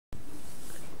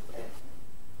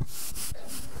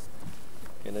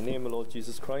In the name of Lord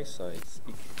Jesus Christ, I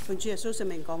speak. 奉主耶穌聖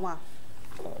名講話。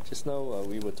Just now,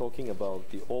 we were talking about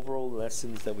the overall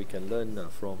lessons that we can learn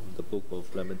from the book of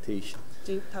Lamentation.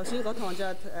 頭先嗰堂就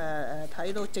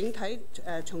睇到整體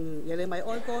從耶利米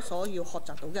哀歌所要學習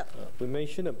到嘅。We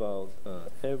mentioned about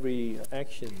every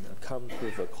action comes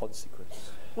with a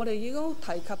consequence. 我哋已經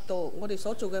提及到，我哋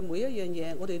所做嘅每一樣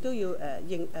嘢，我哋都要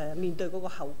面對嗰個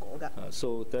後果㗎。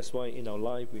So that's why in our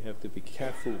life we have to be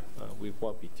careful with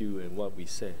what we do and what we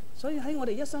say. 所以喺我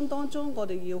哋一生當中，我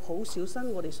哋要好小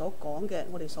心我哋所講嘅，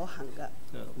我哋所行嘅。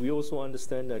We also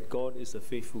understand that God is a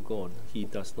faithful God; He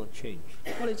does not change.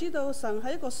 我哋知道神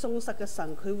係一個信實嘅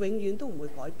神，佢永遠都唔會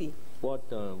改變。What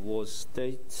was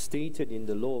stated in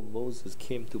the law of Moses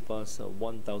came to pass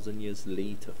 1,000 years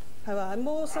later. 係話喺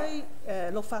摩西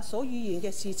律法所預言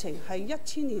嘅事情，係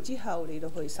1000年之後嚟到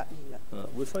去實現嘅。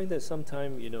We find that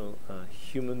sometimes,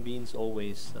 human beings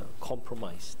always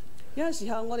compromised. 有陣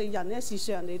時候，我哋人嘅事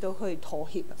上嚟到去妥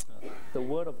協。The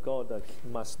word of God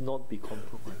must not be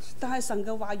compromised. 但係神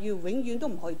嘅話語永遠都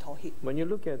唔可以妥協。When you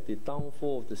look at the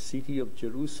downfall of the city of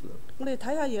Jerusalem, 我哋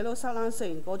睇下耶路撒冷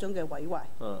城嗰種嘅毀壞。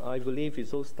I believe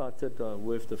it all started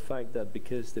with the fact that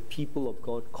because the people of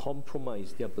God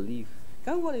compromised their belief.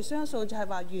 咁我哋相信就係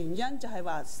話原因就係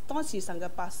話當時神嘅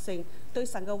百姓對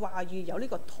神嘅話語有呢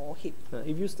個妥協。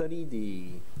If you study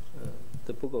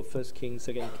the book of First Kings,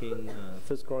 Second King,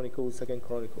 First Chronicles, Second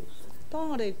Chronicles. 當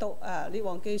我哋讀列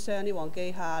王記上、列王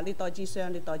記下、列代志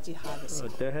上、列代志下嘅時候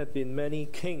there have been many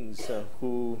kings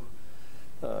who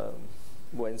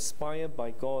were inspired by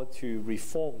God to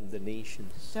reform the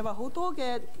nations. 就話好多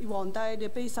嘅皇帝哋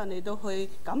被神嚟到去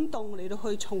感動，嚟到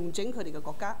去重整佢哋嘅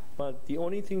國家。But the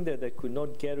only thing that they could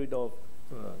not get rid of,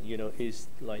 is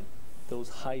like those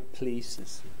high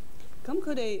places. 咁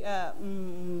佢哋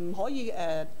唔可以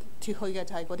脫去嘅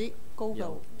就係嗰啲高嘅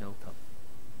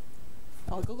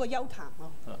嗰個邱壇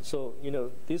咯。So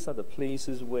these are the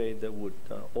places where they would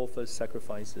offer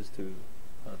sacrifices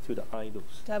to the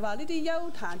idols. 就係話呢啲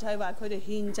邱壇就係話佢哋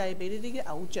獻祭俾呢啲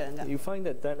偶像嘅。You find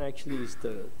that actually is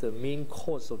the main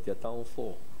cause of their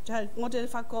downfall. 就係我哋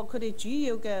發覺佢哋主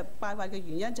要嘅敗壞嘅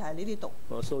原因就係呢啲度。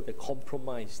So they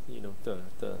compromised,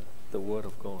 the word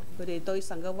of God. 佢哋對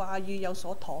神嘅話語有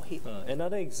所妥協。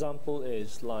Another example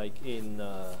is like in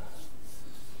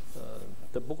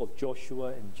the book of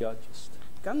Joshua and Judges.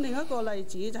 咁另一個例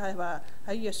子就係話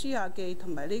喺約書亞記同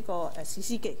埋呢個士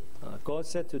師記。God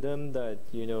said to them that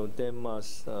they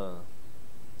must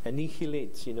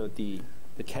annihilate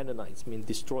the Canaanites,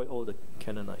 destroy all the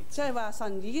Canaanites. 即係話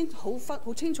神已經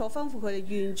好清楚吩咐佢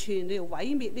哋完全要毀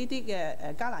滅呢啲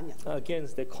嘅迦南人。Again,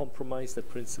 they compromised the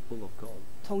principle of God.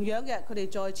 同樣嘅，佢哋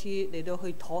再次嚟到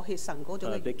去妥協神嗰種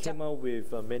嘅原則。They came out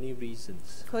with many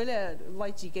reasons. 佢哋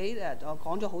為自己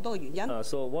講咗好多嘅原因。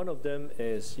So one of them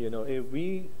is,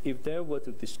 if they were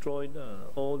to destroy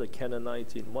all the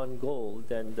Canaanites in one go,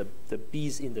 then the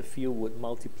beasts in the field would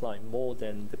multiply more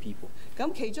than the people.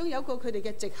 咁其中有一個佢哋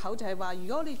嘅藉口就係話，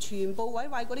如果你全部毀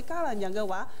壞嗰啲迦南人嘅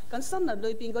話，咁森林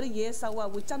裏邊嗰啲野獸啊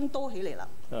會增多起嚟啦。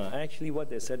Actually, what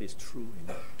they said is true.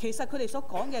 其實佢哋所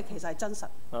講嘅其實係真實。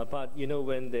But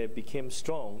when they became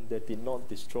strong, they did not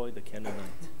destroy the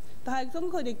Canaanites. 但係咁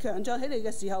佢哋強壯起嚟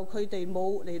嘅時候，佢哋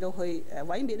冇嚟到去毀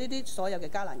滅呢啲所有嘅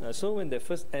迦南人。So when they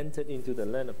first entered into the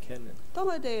land of Canaan, 當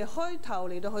佢哋開頭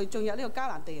嚟到去進入呢個迦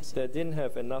南地嘅時候， they didn't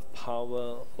have enough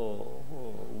power or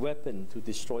weapon to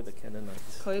destroy the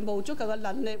Canaanites. 佢冇足夠嘅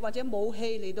能力或者武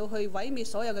器嚟到去毀滅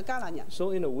所有嘅迦南人。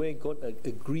So in a way, God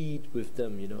agreed with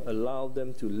them, allowed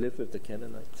them to live with the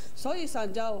Canaanites. 所以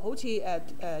神就好似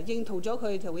認同咗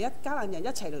佢同迦南人一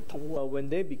齊嚟同活。But when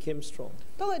they became strong,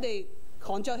 當佢哋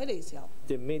強壯起嚟嘅時候，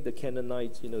 they made the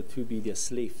Canaanites, to be their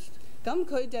slaves. 咁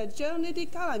佢就將呢啲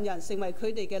迦南人成為佢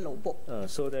哋嘅奴僕。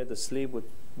So that the slave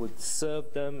would serve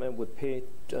them and would pay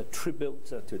tribute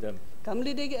to them. 咁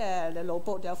呢啲奴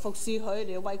僕就服侍佢，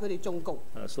嚟為佢哋種供。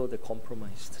So they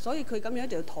compromised. 所以佢咁樣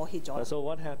就妥協咗。So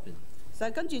what happened?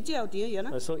 但係跟住之後點樣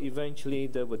呢？ So eventually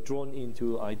they were drawn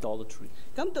into idolatry.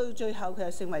 咁到最後佢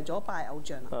就成為咗拜偶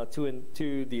像啦。To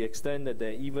the extent that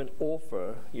they even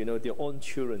offer, their own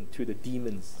children to the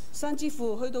demons. 甚至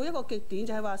乎去到一個極點，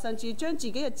就係話甚至將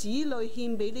自己嘅子女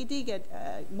獻俾呢啲嘅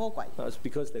魔鬼。It's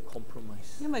because they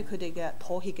compromise. 因為佢哋嘅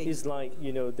妥協嘅。It's like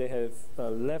they have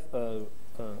left a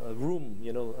room,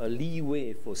 a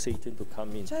leeway for Satan to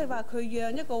come in. 即係話佢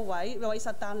讓一個位為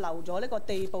撒旦留咗呢個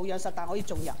地步，讓撒旦可以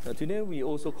進入。Today we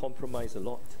also compromise a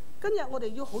lot. 今日我哋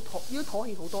要妥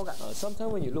協好多㗎。Sometimes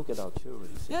when you look at our children,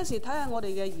 有陣時睇下我哋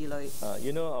嘅兒女。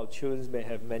our children may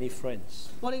have many friends.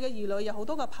 我哋嘅兒女有好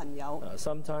多個朋友。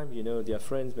Sometimes their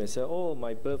friends may say, "Oh,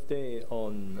 my birthday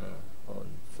on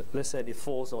let's say it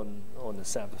falls on the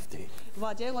Sabbath day.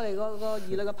 或者我哋個兒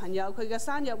女嘅朋友，佢嘅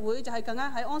生日會就係更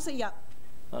加喺安息日。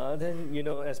Then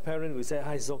as parents we say,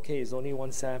 it's okay, it's only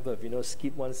one Sabbath.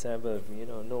 Skip one Sabbath.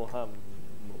 No harm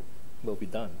will be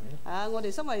done. 我哋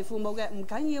身為父母嘅唔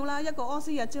緊要啦，一個安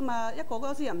息日啫嘛，一個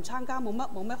安息日唔參加冇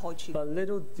乜害處。But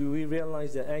little do we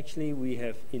realize that actually we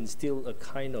have instilled a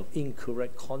kind of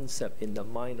incorrect concept in the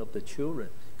mind of the children.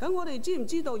 咁我哋知唔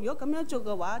知道，如果咁樣做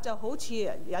嘅話，就好似引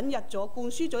入咗、灌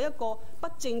輸咗一個不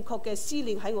正確嘅思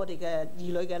念喺我哋嘅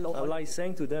兒女嘅腦海。Like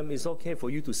saying to them, it's okay for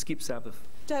you to skip Sabbath.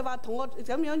 就係話同我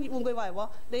咁樣換句話嚟講，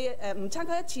你唔參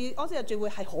加一次安息日聚會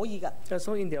係可以㗎。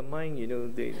So in their mind,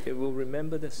 they will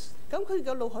remember this. 咁佢哋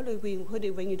嘅腦海裏邊，佢哋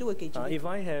永遠都會記住。If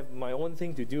I have my own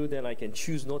thing to do, then I can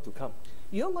choose not to come.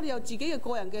 如果我哋有自己嘅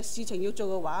個人嘅事情要做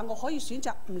嘅話，我可以選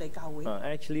擇唔嚟教會。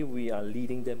Actually, we are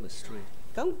leading them astray.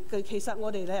 咁其實我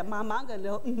哋咧慢慢嘅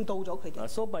誤導咗佢哋。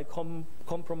So by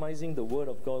compromising the word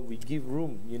of God, we give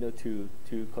room,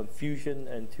 to confusion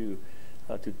and to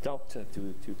doubt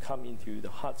to come into the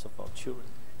hearts of our children.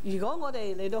 如果我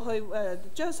哋嚟到去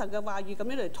將神嘅話語咁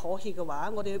樣嚟妥協嘅話，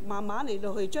我哋慢慢嚟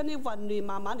到去將啲混亂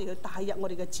慢慢嚟去帶入我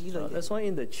哋嘅子女。That's why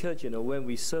in the church, when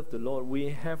we serve the Lord, we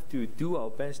have to do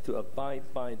our best to abide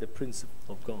by the principle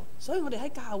of God. 所以我哋喺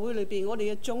教會裏邊，我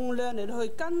哋嘅重量嚟到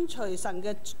去跟隨神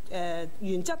嘅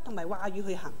原則同埋話語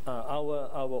去行。Our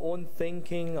own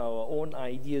thinking, our own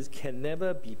ideas can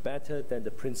never be better than the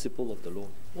principle of the Lord.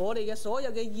 我哋嘅所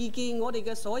有嘅意見，我哋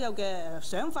嘅所有嘅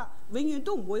想法，永遠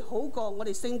都唔會好過我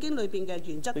哋聖經裏邊嘅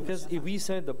原則。Because if we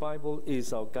say the Bible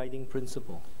is our guiding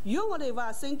principle, 如果我哋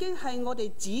話聖經係我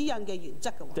哋指引嘅原則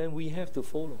嘅話， then we have to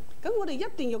follow. 咁我哋一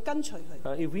定要跟隨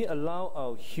佢。If we allow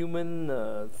our human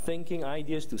thinking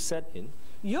ideas to set in,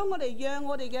 如果我哋讓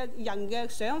我哋嘅人嘅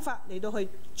想法嚟到去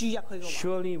注入佢嘅話，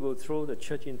 surely will throw the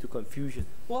church into confusion.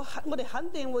 我哋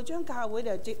肯定會將教會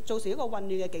嚟造成一個混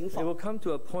亂嘅境 It 況。 will come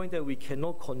to a point that we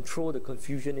cannot control the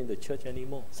confusion in the church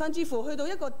anymore. 甚至乎去到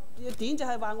一個點，就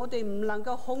係話我哋唔能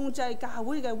夠控制教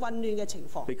會嘅混亂嘅情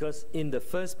況。 Because in the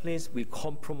first place, we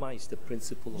compromise the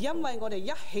principle of 因為我哋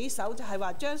一起手就係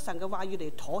話將神嘅話語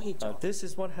嚟妥協咗。 This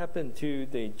is what happened to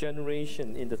the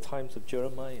generation in the times of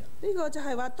Jeremiah. 呢個就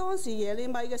係話當時耶利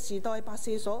米嘅時代百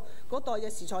姓嗰代嘅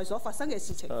時代所發生嘅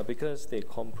事情。 Because they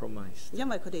compromised. 因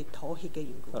為佢哋妥協嘅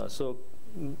緣故。 So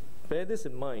bear this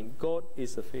in mind. God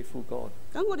is a faithful God.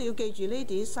 咁我哋要記住呢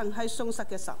點，神係信實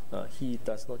嘅神， He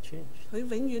does not change. 佢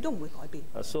永遠都唔會改變。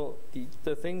 So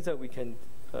the things that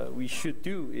we should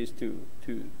do is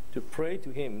to pray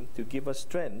to Him to give us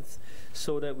strength,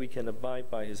 so that we can abide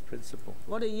by His principle.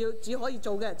 我哋只可以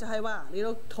做嘅就係話嚟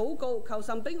到禱告，求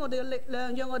神俾我哋嘅力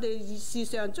量，讓我哋時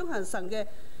常遵行神嘅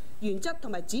原則同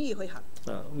埋旨意去行。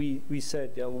 We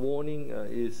said warning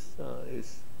is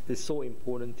so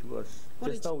important to us.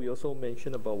 Just now we also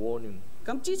mentioned about warning.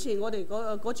 咁之前我哋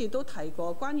嗰次都提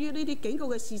過，關於呢啲警告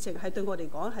嘅事情係對我嚟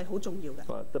講係好重要嘅。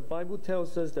 The Bible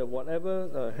tells us that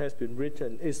whatever has been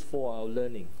written is for our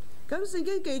learning. 咁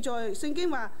聖經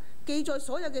話記載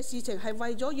所有嘅事情係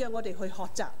為咗讓我哋去學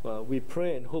習。 We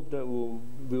pray and hope that we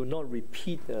will not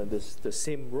repeat the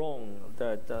same wrong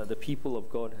that the people of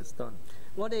God has done.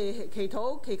 我哋祈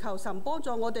求神幫助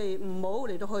我哋唔好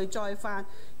嚟到去再犯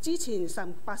之前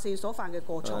神百姓所犯嘅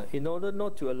過錯。 In order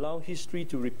not to allow history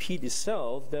to repeat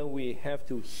itself, then we have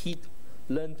to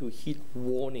learn to heed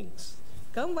warnings.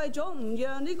 咁為咗唔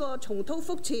讓呢個重蹈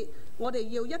覆轍，我哋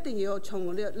一定要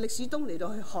從歷史中嚟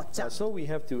到去學習。 So we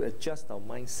have to adjust our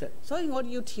mindset. 所以我哋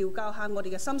要調教下我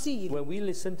哋嘅心思意念。 When we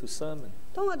listen to sermon,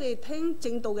 當我哋聽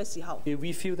正道嘅時候， if we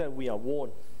feel that we are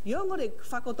warned, 如果我哋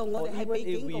發覺到我 or 哋係 even 被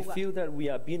if 警 we 告嘅， feel that we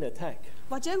are being attacked,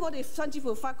 或者我哋甚至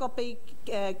乎發覺被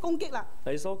攻擊啦，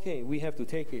 it's okay. We have to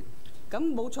take it. 咁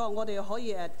冇錯，我哋可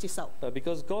以接受。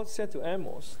 Because God said to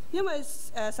Amos, 因為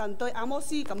神對阿摩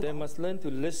斯咁 they 講， must learn to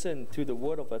listen to the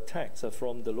word of attacks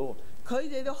from the Lord. 佢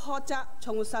哋要學習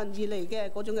從神而嚟嘅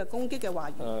嗰種嘅攻擊嘅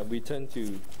話語。 We turn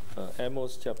to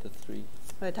Amos chapter 3.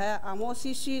 我哋睇下阿摩斯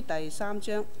書第3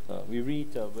章， We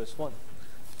read verse 1.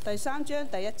 第3章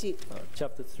第1節。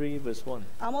Chapter 3, verse 1.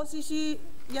 阿摩斯書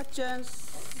1章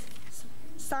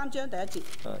3章第1節。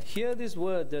 Hear this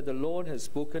word that the Lord has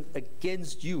spoken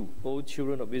against you, O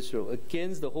children of Israel,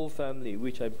 against the whole family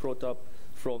which I brought up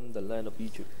from the land of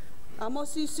Egypt. 阿摩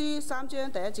斯書3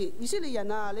章第1節，以色列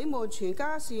人啊，你們全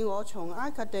家是我從埃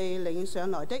及地領上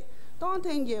來的，當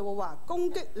聽耶和華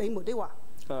攻擊你們的話。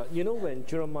When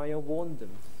Jeremiah warned them,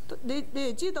 你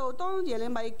哋知道，當耶利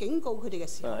米警告佢哋嘅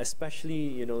時候，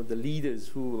 especially the leaders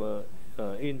who were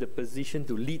in the position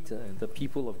to lead the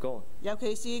people of God, 尤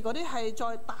其是嗰啲係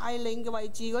在帶領嘅位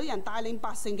置嗰啲人，帶領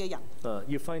百姓嘅人，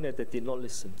 you find that they did not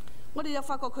listen. 我哋就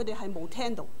發覺佢哋係冇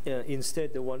聽到， Instead,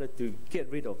 they wanted to get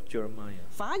rid of Jeremiah.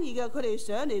 反而嘅佢哋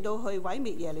想嚟到去毀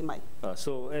滅耶利米。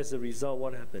 So as a result,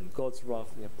 what happened? God's wrath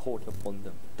poured upon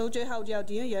them. 到最後就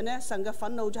點樣呢？神嘅憤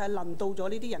怒就係臨到咗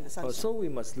呢啲人嘅身上。 So we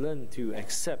must learn to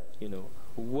accept,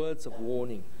 words of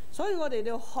warning. 所以我哋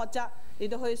要學習嚟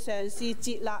到去嘗試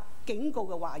接納警告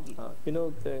嘅話語。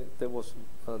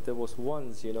There was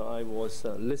once, I was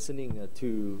listening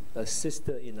to a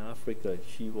sister in Africa.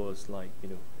 She was like,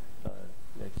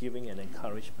 giving an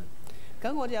encouragement.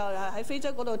 咁我就喺非洲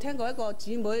嗰度聽過一個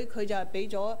姊妹，佢就係俾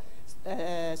咗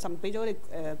神俾咗你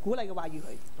鼓勵嘅話語佢。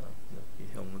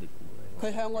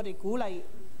佢向我哋鼓勵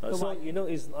嘅話 So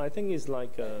語。I think it's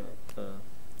like a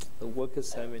worker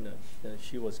seminar.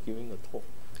 She was giving a talk.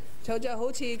 就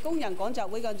好似工人講習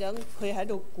會咁樣，佢喺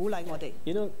度鼓勵我哋。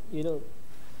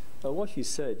What she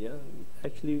said,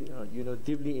 actually,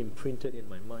 deeply imprinted in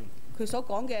my mind. 佢所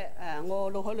講嘅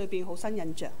我腦海裏邊好深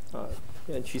印象。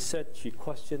And she said she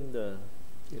questioned the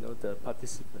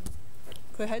participant.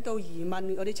 佢喺度疑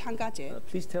問嗰啲參加者。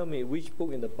 Please tell me which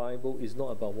book in the Bible is not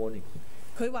about warning.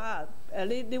 佢話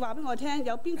你話俾我聽，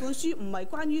有邊本書唔係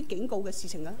關於警告嘅事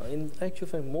情啊？ In actual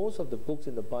fact, most of the books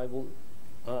in the Bible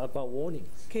are about warnings.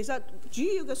 其實主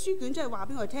要嘅書卷即係話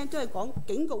俾我哋聽，都係講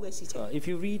警告嘅事情。 If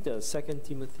you read 2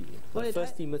 Timothy, 1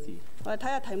 Timothy, 我哋睇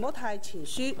下提摩太前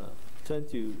書。 turn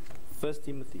to 1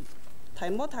 Timothy. 提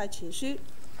摩太前書。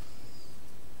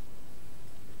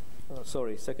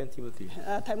Sorry, 2 Timothy.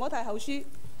 提摩太後書。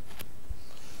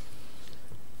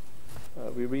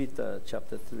We read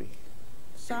chapter 3.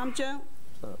 3章。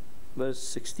Verse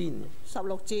 16.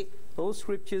 16節。 All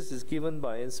scriptures is given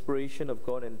by inspiration of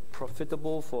God and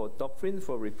profitable for doctrine,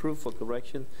 for reproof, for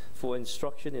correction, for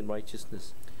instruction in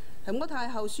righteousness. 提摩太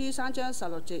後書3章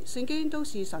16節，聖經都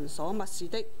是神所默示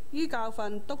的，於教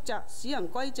訓、督責、使人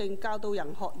歸正、教導人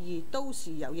學義，都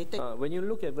是有益的。When you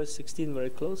look at verse 16 very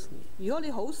closely, 如果你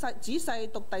好仔細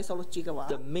讀第16節嘅話，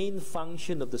 the main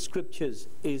function of the scriptures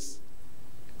is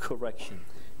correction.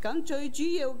 咁最主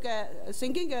要嘅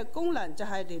聖經嘅功能就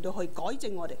係嚟到去改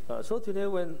正我哋。So today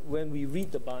when we read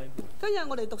the Bible, 今日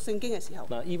我哋讀聖經嘅時候，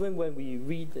 even when we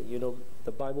read,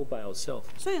 the Bible by ourselves,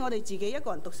 雖然我哋自己一個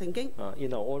人讀聖經，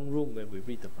 in our own room when we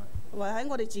read the Bible, 或喺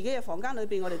我哋自己嘅房間裏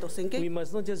邊，我哋讀聖 we 經，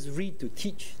 must not just read to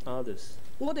teach others.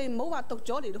 我哋唔好話讀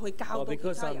咗嚟到去教 Or 導其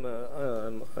because 他 I'm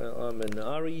人。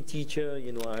 an RE teacher,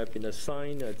 I have been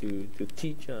assigned to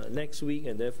teach next week,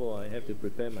 and therefore I have to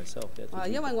prepare myself.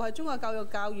 因為我係中國教育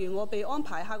教員，我被安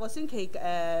排下個星期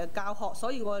教學，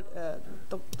所以我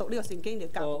讀呢個聖經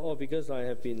嚟教。 Or because I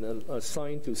have been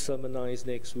assigned to sermonize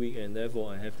next week, and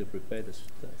therefore I have to prepare the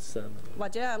sermon. 或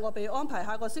者係我被安排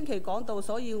下個星期講道，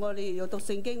所以我哋要讀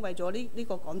聖經，為咗呢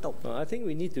個講道。 I think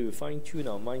we need to fine-tune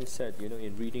our mindset,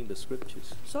 in reading the scriptures.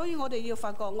 所以我哋要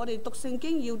發覺，我哋讀聖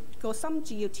經要個心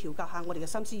智要調教下我哋嘅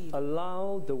心思意念，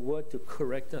 Allow the word to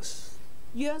correct us.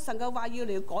 讓神嘅話語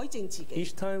嚟改正自己。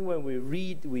 Each time when we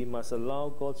read, we must allow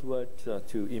God's word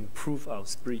to improve our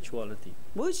spirituality.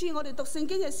 每次我哋讀聖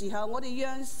經嘅時候，我哋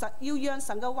要讓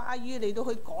神嘅話語嚟到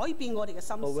去改變我哋嘅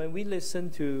心 Or 思， when we listen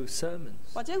to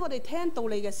sermons, 或者我哋聽道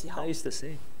理嘅時候， it's the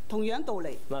same. 同樣道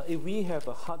理。 Now, if we have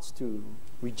a heart to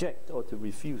reject or to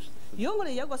refuse, 如果我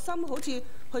哋有個心好似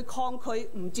去抗拒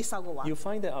唔接受嘅話， you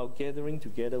find that our gathering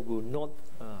together will not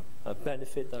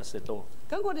benefit us at all.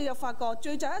 咁我哋就發覺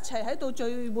聚集一齊喺度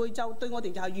聚會就對我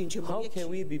哋就係完全冇 How 益 can 處。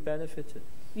 we be benefited?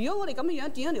 如果我哋咁樣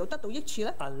點樣嚟到得到益處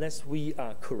呢？ Unless we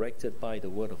are corrected by the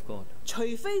word of God. 除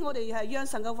非我哋係讓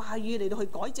神嘅話語嚟到去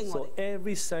改正我 So 哋。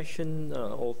 every session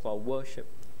of our worship,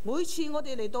 每次我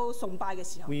哋嚟到崇拜嘅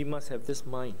時候， we must have this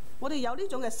mind 我哋有呢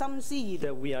種嘅心思意念。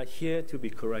 that we are here to be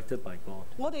corrected by God.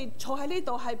 我哋坐喺呢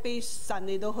度係被神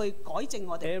嚟到去改正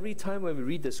我哋。 Every time when we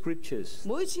read the scriptures,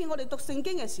 每次我哋讀聖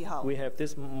經嘅時候， we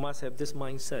must have this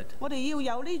mindset. 我哋要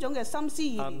有呢種嘅心思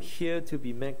意 I'm 念。 here to be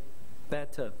made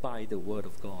better by the word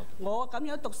of God. 我咁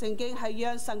樣讀聖經係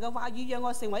讓神嘅話語讓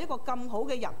我成為一個咁好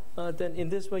嘅人。 Then in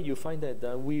this way you find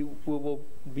that we will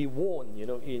be warned,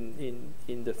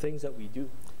 in the things that we do.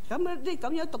 咁你咁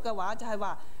樣讀嘅話，就係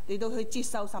話嚟到去接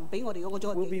受神俾我哋嗰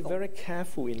種 We'll 嘅 be 警告。 very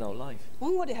careful in our life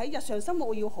我哋喺日常生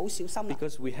活要好小心啦，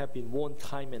 because we have been warned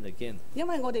time and again. 因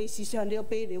為我哋時常要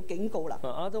被了警告啦。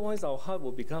 Otherwise our heart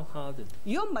will become hardened.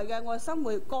 如果唔係嘅，我嘅心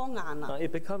會剛硬啦。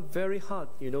 It becomes very hard,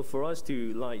 for us to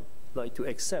like to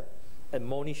accept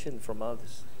admonition from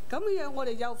others. 咁樣我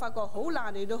哋又發覺好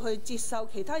難嚟到去接受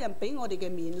其他人俾我哋嘅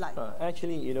勉勵。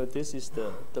 Actually, this is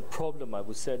the problem I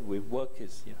would say with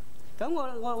workers here. 咁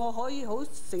我可以好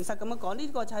誠實咁樣講，呢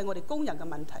個就係我哋工人嘅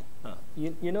問題。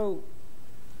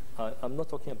I'm not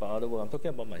talking about other work. I'm talking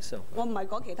about myself. 我唔係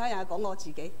講其他人，係講我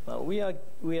自己。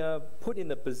 We are put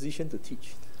in a position to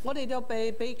teach. 我哋就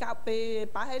被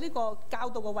擺喺呢個教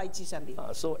導嘅位置上面。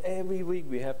So every week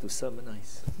we have to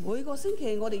sermonize. 每個星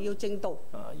期我哋要證道。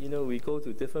We go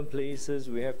to different places.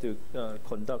 We have to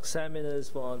conduct seminars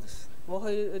for others. 我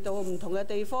去到唔同嘅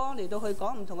地方嚟到去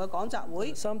講唔同嘅講習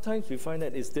會。Sometimes we find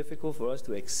that it's difficult for us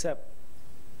to accept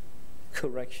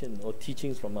correction or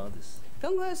teachings from others. 咁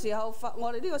嗰個時候，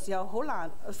我哋呢個時候好難，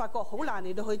發覺好難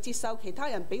嚟到去接受其他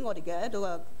人俾我哋嘅一種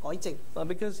嘅改正。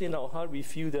Because in our heart we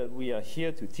feel that we are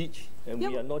here to teach and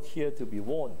we are not here to be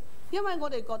warned. 因為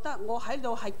我哋覺得我喺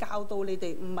度係教導你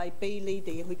哋，唔係俾你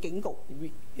哋去警告。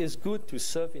It's good to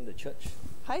serve in the church.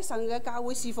 喺神嘅教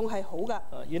會侍奉係好噶。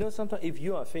Sometimes if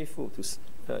you are faithful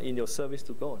in your service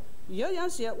to God. 如果有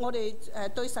時我哋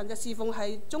對神嘅侍奉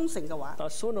係忠誠嘅話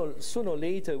，sooner or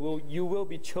later you will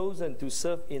be chosen to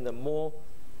serve in a more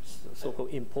so-called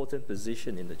important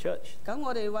position in the church. 咁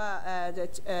我哋話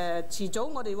遲早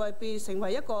我哋會變成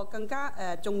為一個更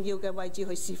加重要嘅位置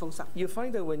去侍奉神。You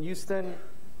find that when you stand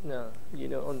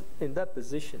in that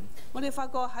position. 我哋發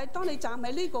覺喺當你站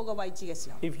喺呢個嘅位置嘅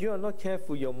時候 ，if you are not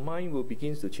careful, your mind will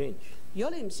begin to change. 如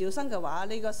果你唔小心嘅話，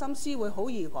你個心思會好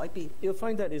易改變。You'll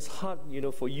find that it's hard,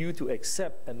 for you to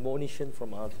accept admonition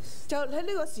from others. 就喺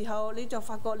呢個時候，你就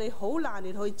發覺你好難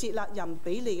嚟去接納人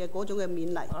俾你嘅嗰種嘅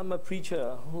勉勵。I'm a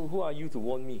preacher. Who are you to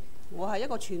warn me? 我係一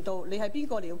個傳道，你係邊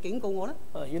個嚟要警告我呢？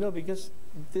 Because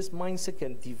this mindset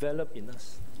can develop in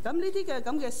us. 咁呢啲嘅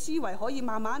咁嘅思維可以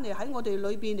慢慢嚟喺我哋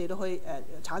裏邊嚟到去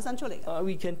產生出嚟。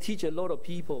We can teach a lot of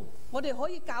people. 我哋可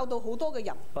以教導好多嘅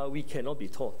人。But we cannot be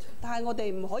taught. 但係我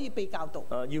哋唔可以被教導。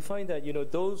You find that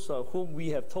those whom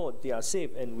we have taught, they are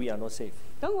saved and we are not saved.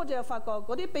 咁我哋就發覺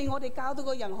嗰啲被我哋教導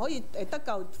嘅人可以得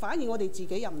救，反而我哋自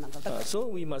己又唔能夠得救。So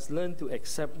we must learn to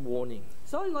accept warning.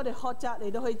 所以我哋學習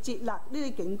嚟到去接納呢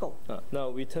啲警告。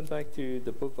Now we turn back to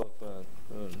the book of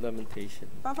Lamentation.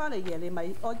 翻返嚟耶利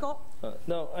米哀歌。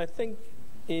Now I think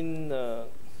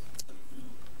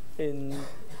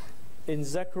in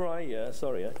Zechariah,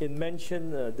 it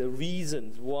mentioned the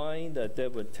reasons why that they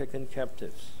were taken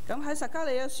captives. 咁喺撒迦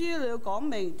利亞書裏講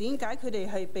明點解佢哋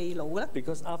係被擄嘅咧？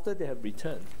 Because after they have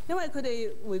returned, 因為佢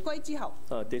哋回歸之後，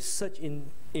 they search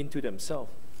into themselves.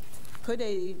 佢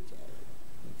哋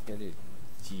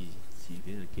自己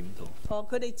去檢討。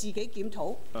佢哋自己檢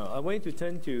討。I want you to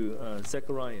turn to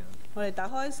Zechariah. 我哋打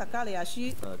開撒迦利亞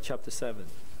書。Chapter 7.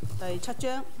 第7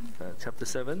章。Chapter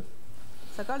 7.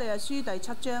 撒迦利亞書第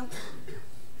7章。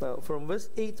From verse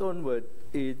 8 onward,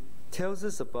 it tells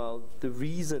us about the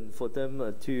reason for them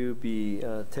to be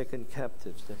taken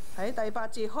captives. 喺第8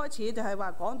節開始就係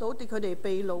話講到佢哋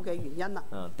被擄嘅原因啦。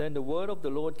Then the word of the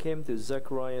Lord came to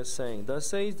Zechariah, saying, Thus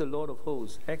says the Lord of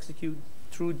hosts, execute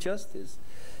true justice,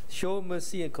 show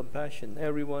mercy and compassion,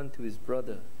 everyone to his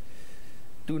brother.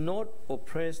 Do not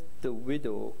oppress the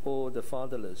widow or the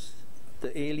fatherless,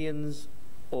 the aliens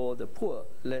or the poor.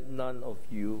 Let none of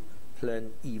you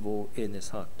plan evil in his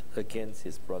heart against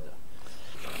his brother.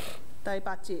 第8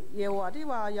節，耶和華的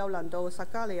話又臨到撒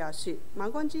迦利亞說：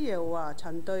萬軍之耶和華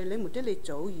曾對你們的列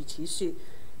祖如此說：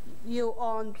要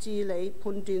按治理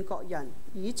判斷各人，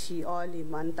以慈愛憐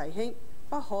憫弟兄，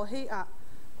不可欺壓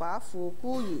寡婦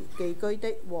孤兒寄居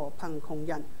的和貧窮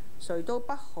人，誰都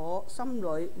不可心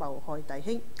裏謀害弟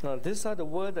兄。These are the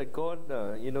words that God,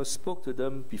 spoke to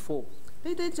them before.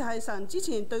 呢啲就係神之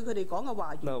前對佢哋講嘅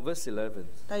話語。Now, verse 11.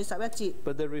 第11節。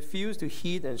But they refused to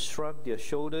heed and shrugged their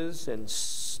shoulders and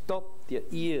stopped their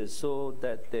ears so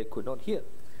that they could not hear.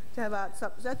 就係話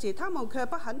11節，他們卻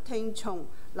不肯聽從，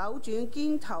扭轉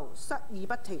肩頭，塞耳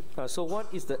不聽。So what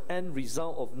is the end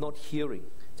result of not hearing?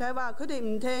 就係話佢哋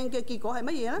唔聽嘅結果係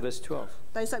乜嘢呢？ Verse 12.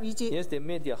 第12節。Yes, they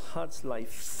made their hearts like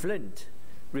flint,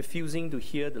 refusing to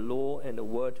hear the law and the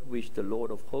word which the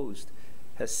Lord of hosts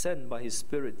has sent by his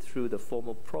Spirit through the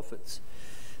former prophets.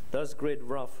 Thus great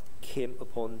wrath came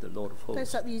upon the Lord of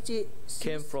hosts. 第12節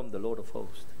came from the Lord of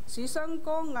hosts. 使心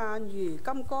剛硬如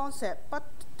金剛石，不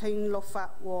聽律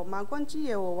法和萬軍之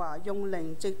耶和華用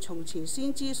靈藉從前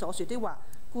先知所說的話。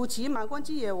故此萬軍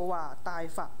之耶和華大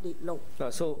發烈怒。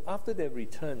So after they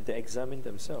returned, they examined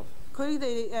themselves. 佢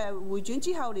哋回轉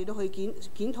之後嚟到去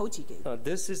檢討自己。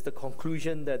This is the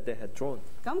conclusion that they had drawn.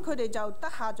 咁佢哋就得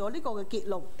下咗呢個嘅結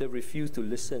論。They refused to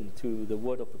listen to the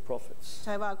word of the prophets.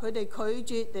 就係話佢哋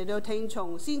拒絕嚟到聽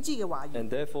從先知嘅話語。And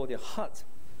therefore their heart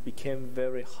became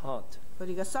very hard. 佢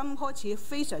哋嘅心開始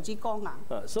非常之剛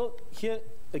硬。So here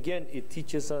again, it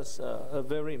teaches us a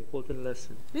very important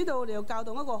lesson. 呢度你要教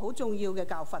導一個好重要嘅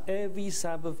教訓。Every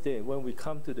Sabbath day, when we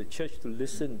come to the church to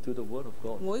listen to the Word of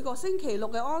God, 每個星期六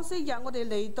嘅安息日，我哋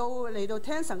嚟到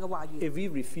聽神嘅話語。 if we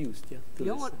refused to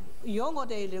如果我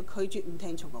哋拒絕唔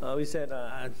聽從， we said,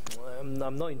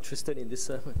 I'm not interested in this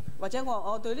sermon. 或者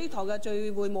我對呢堂嘅聚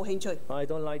會冇興趣， I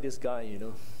don't like this guy,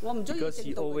 我唔中意 because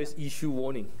he 正道嘅 always 人， issue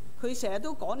warning. 佢成日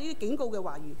都講呢啲警告嘅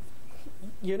話語。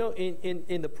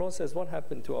In the process, what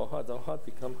happened to our heart? Our heart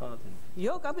become hardened.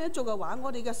 如果咁樣做嘅話，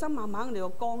我哋嘅心慢慢嚟到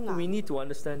剛 We 硬。 need to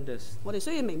understand this. 我哋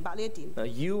需要明白呢一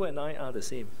點。 You and I are the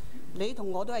same. 你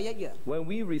同我都係一樣。 When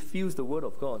we refuse the Word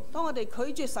of God, 當我哋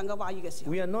拒絕神嘅話語嘅時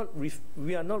候， we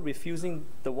are not refusing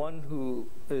the one who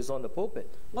is on the pulpit,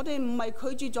 我哋唔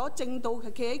係拒絕咗正道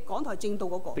企喺講台正道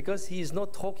嗰個， because he is not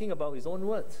talking about his own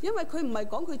words. 因為佢唔係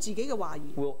講佢自己嘅話語。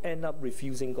 We'll end up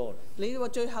refusing God. 你話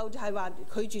最後就係話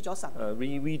拒絕咗神，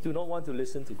 We do not want to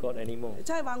listen to God anymore.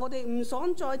 即係話我哋唔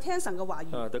想再聽神嘅話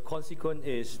語。 The consequence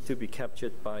is to be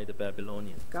captured by the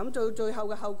Babylonians. 咁到最後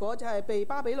嘅後果就係被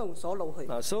巴比倫所擄去。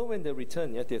 So when they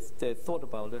returned, they thought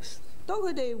about this. 當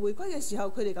佢哋回歸嘅時候，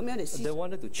佢哋咁樣嚟思 They 想，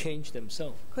 wanted to change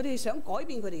themselves. 佢哋想改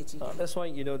變佢哋自己。 That's why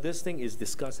this thing is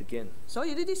discussed again. 所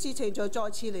以呢啲事情就再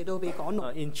次嚟到被講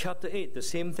論。 In chapter 8, the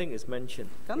same thing is mentioned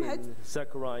咁喺 in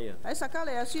Zechariah. 喺撒迦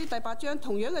利亞書第8章，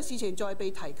同樣嘅事情再被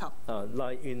提及。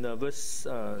 Like in verse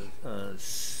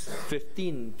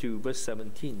 15 to verse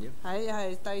 17. Yeah?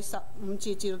 喺第15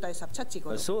節至到第17節嗰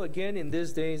度。 So again, in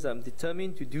these days, I'm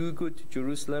determined to do good to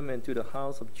Jerusalem and to the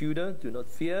house of Judah. Do not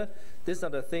fear. These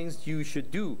are the things you should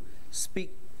do.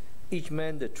 Speak each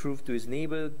man the truth to his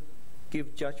neighbor.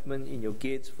 Give judgment in your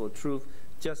gates for truth,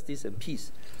 justice, and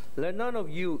peace. Let none of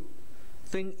you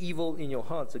think evil in your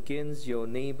hearts against your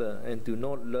neighbor, and do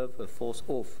not love a false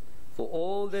oath. For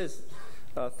all these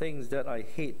are things that I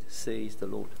hate, says the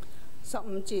Lord.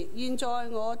 15節，現在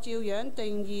我照樣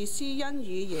定義施恩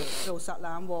與耶路撒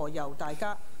冷和猶大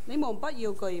家，你們不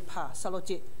要懼怕。16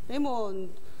節，你們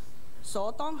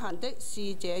所當行的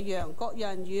是這樣，各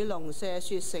人與鄰舍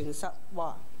說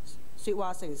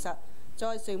話誠實，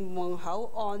在城門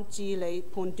口按治理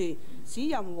判斷，使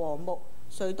人和睦。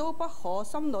誰都不可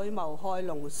心裏謀害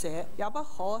鄰舍，也不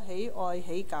可喜愛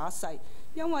起假誓，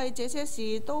因為這些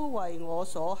事都為我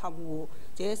所恨惡。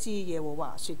這是耶和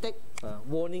華說的。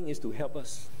Warning is to help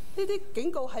us. 呢啲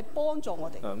警告係幫助我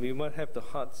哋。We must have the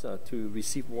hearts to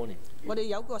receive warning. 我哋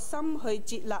有個心去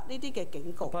接納呢啲嘅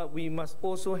警告。 But we must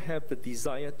also have the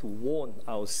desire to warn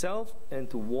ourselves and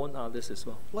to warn others as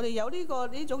well. 我哋有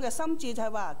呢種嘅心志，就係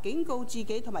話警告自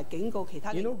己同埋警告其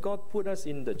他人。God put us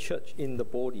in the church, in the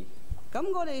body. 咁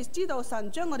我哋知道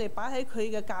神將我哋擺喺佢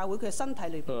嘅教會佢嘅身體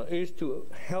裏邊。Is to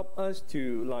help us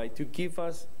to give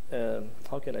us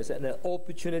how can I say an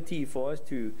opportunity for us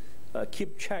to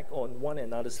keep track on one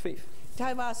another's faith. 就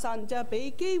係話神就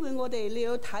俾機會我哋你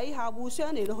要睇下，互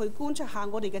相嚟到去觀察下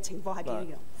我哋嘅情況係點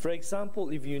樣。For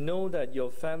example, if you know that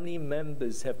your family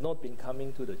members have not been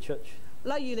coming to the church.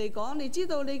 例如嚟講，你知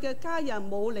道你嘅家人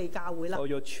冇嚟教會啦， or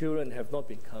your children have not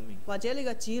been coming. 或者你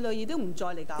嘅子女亦都唔再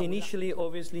嚟教會啦。 Initially,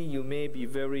 obviously, you may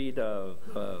be very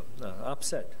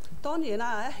upset. 當然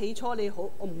啦，喺起初你好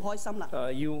唔開心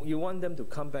啦。You want them to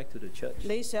come back to the church.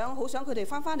 你好想佢哋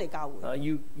翻嚟教會。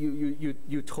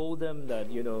You told them that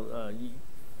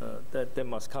that they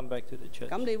must come back to the church.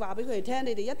 咁你話俾佢哋聽，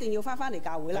你哋一定要翻嚟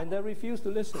教會啦。 And they refuse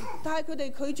to listen. 但係佢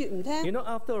哋拒絕唔聽。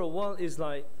 After a while, it's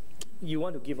like you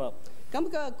want to give up. 咁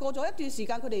佢過咗一段時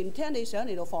間，佢哋唔聽，你想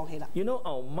嚟到放棄啦。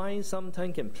Our mind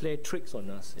sometimes can play tricks on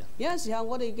us. 有陣時候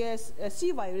我哋嘅思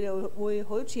維又會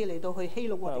好似嚟到去欺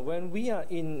弄我哋。 When we are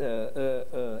in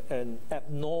an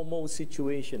abnormal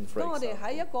situation, for 當我哋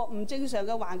喺 example, 一個唔正常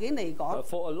嘅環境嚟講，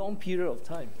 for a long period of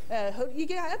time, 佢已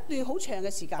經係一段好長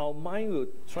嘅時間。 our mind will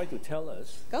try to tell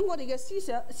us 咁我哋嘅思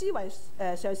維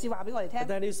嘗試話俾我哋聽。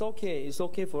 that it's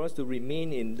okay for us to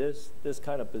remain in this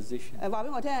kind of position. 話俾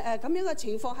我聽，咁樣嘅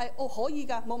情況係可以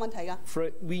㗎，冇問題㗎。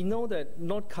 We know that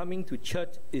not coming to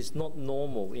church is not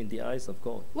normal in the eyes of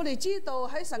God. 我哋知道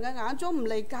喺神嘅眼中唔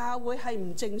嚟教會係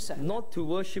唔正常。 Not to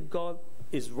worship God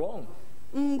is wrong.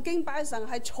 唔敬拜神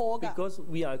係錯㗎。 Because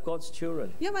we are God's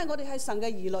children. 因為我哋係神嘅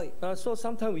兒女。So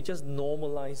sometimes we just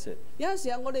normalize it. 有陣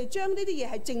時候我哋將呢啲嘢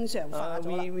係正常化咗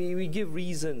啦。We give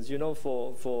reasons,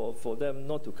 for them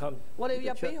not to come. 我哋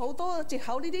又俾好多藉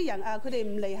口呢啲人佢哋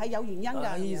唔嚟係有原因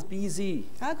㗎。He's busy.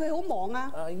 佢好忙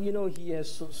啊。He has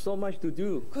so much to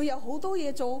do. 佢有好多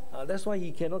嘢做。That's why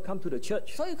he cannot come to the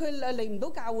church. 所以佢嚟唔到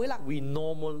教會啦。We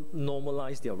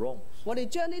normalize their wrong. 我哋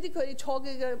將呢啲佢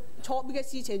錯嘅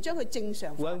事情將佢正常。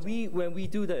常化 When we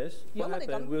do this, what 如果我哋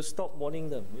咁- happens? We'll stop warning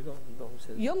them.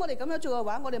 如果我哋咁樣做嘅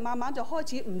話，我哋慢慢就開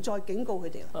始唔再警告佢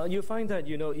哋啦。You find that,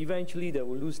 eventually they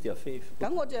will lose their faith.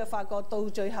 咁我就發覺到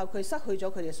最後佢失去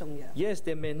咗佢哋嘅信仰。 Yes,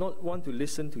 they may not want to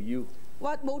listen to you.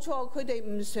 冇錯，佢哋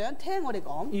唔想聽我哋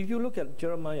講。 If you look at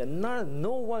Jeremiah, no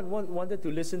one wanted to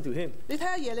listen to him. 你睇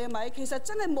下耶利米，其實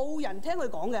真係冇人聽佢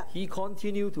講嘅， He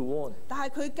continued to warn. 但係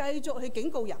佢繼續去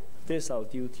警告人， This is our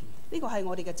duty. 呢個係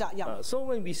我哋嘅責任。 So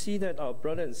when we see that our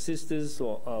brothers and sisters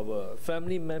or our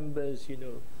family members,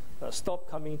 stop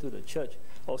coming to the church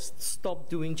or stop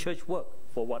doing church work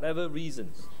for whatever reasons,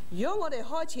 如果我哋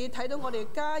開始睇到我哋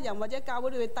家人或者教會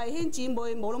裏嘅弟兄姊妹，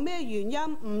無論咩原因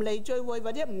唔嚟聚會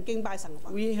或者唔敬拜神，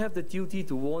 we have the duty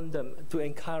to warn them, to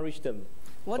encourage them.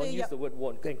 我 Don't 哋 use the word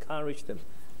warn, encourage them.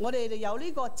 我哋有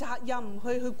呢個責任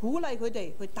去鼓勵佢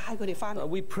哋，去帶佢哋翻嚟。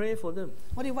 We pray for them.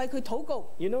 我哋為佢禱告。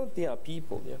 There are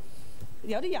people,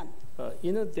 有啲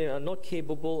人 they are not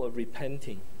capable of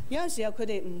repenting 有陣時候佢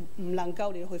哋唔能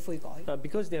夠嚟去悔改，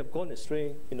 because they have gone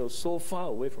astray, so far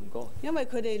away from God. 因為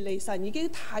佢哋離神已經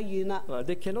太遠啦，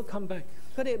 They cannot come back.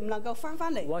 佢哋唔能夠翻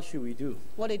嚟。 What should we do?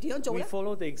 我哋點樣做 We 呢？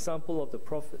 follow the example of the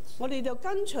prophets. 我哋就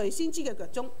跟隨先知嘅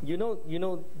腳蹤。 You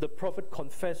know, the prophet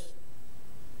confessed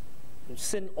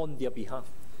sin on their behalf.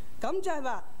 咁就係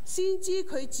話，先知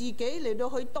佢自己嚟到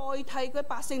去代替佢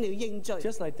百姓嚟認罪，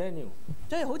 Just like Daniel.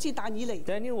 即係好似但以利。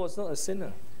 Daniel was not a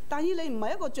sinner, 但以利唔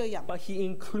係一個罪人， but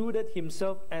he included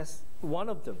himself as one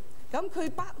of them 咁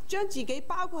佢將自己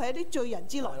包括喺啲罪人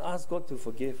之內， and asked God to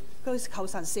forgive. 佢求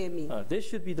神赦免。This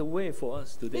should be the way for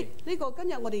us 呢 today. 呢個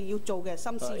今日我哋要做嘅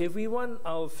心思。 If we want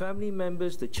our family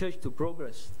members, the church to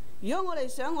progress, 如果我哋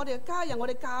想我哋嘅家人、我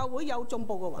哋教會有進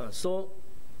步嘅話， so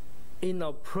in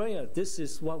our prayer, this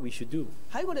is what we should do.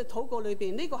 喺我哋禱告裏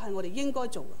邊，呢個係我哋應該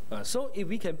做嘅。 So if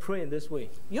we can pray in this way,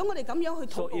 如果我哋咁樣去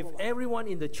禱 so 告 if 嘅話， everyone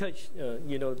in the church,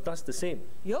 does the same,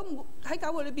 如果喺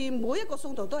教會裏邊每一個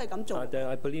信徒都係咁做， then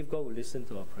I believe God will listen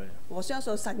to our prayer. 我相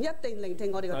信神一定聆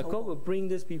聽我哋嘅禱 God 告。 will bring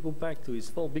these people back to His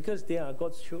fold because they are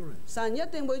God's children. 神一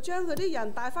定會將佢啲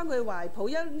人帶翻佢懷抱，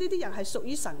因呢啲人係屬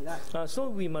於神嘅。 So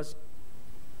we must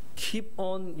keep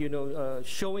on,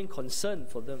 showing concern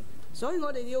for them 所以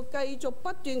我哋要繼續不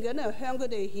斷嘅咧向佢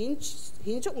哋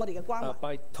顯出我哋嘅關懷，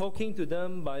 by talking to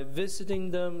them, by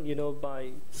visiting them,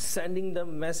 by sending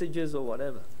them messages or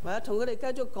whatever. 或者同佢哋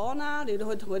繼續講啦，嚟到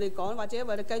去同佢哋講，或者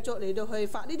為你繼續嚟到去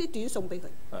發呢啲短信俾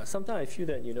佢。 Sometimes I feel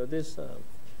that this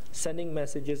sending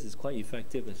messages is quite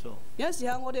effective as well. 有陣時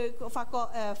候我哋發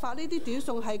覺發呢啲短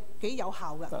信係幾有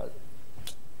效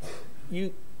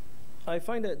嘅。I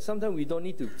find that sometimes we don't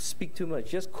need to speak too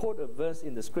much. Just quote a verse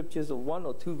in the scriptures or one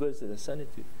or two verses and send it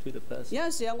to the person. 有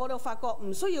陣時候我就發覺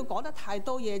唔需要講得太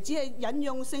多嘢，只係引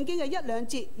用聖經嘅一兩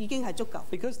節已經係足夠。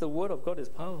 Because the word of God is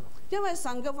power. 因為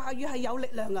神嘅話語係有力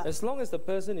量嘅， As long as the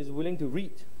person is willing to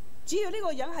read, 只要呢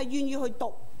個人係願意去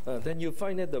讀， then you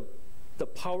find that the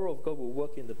power of God will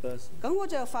work in the person. 咁我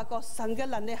就發覺神嘅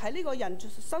能力喺呢個人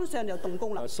身上就動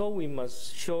工啦。 So we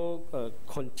must show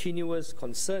continuous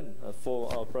concern for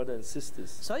our brothers and sisters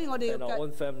所以我哋 and 要 our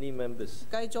own family members.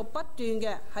 繼續不斷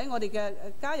嘅喺我哋嘅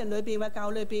家人裏邊或教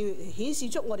會裏邊顯示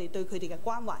出我哋對佢哋嘅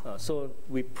關懷。 So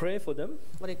we pray for them.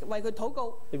 我哋為佢禱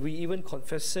告， We even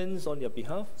confess sins on their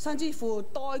behalf 甚至乎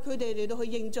代佢哋嚟到去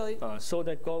認罪， so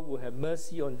that God will have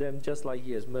mercy on them just like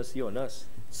He has mercy on us.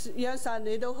 讓神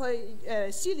嚟到去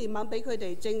施憐憫俾佢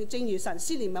哋，正如神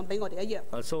施憐憫俾我哋一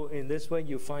樣。 So in this way,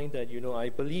 you find that, I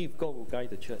believe God will guide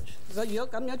the church. 如果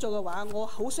咁樣做嘅話，我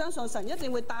好相信神一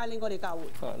定會帶領我哋教會。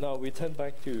 Now we turn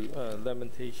back to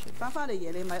Lamentation. 翻嚟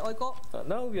耶利米哀歌，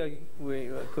 Now we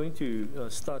are going to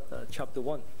start chapter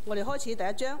 1. 我哋開始第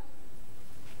一章。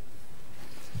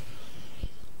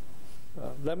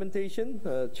Lamentation,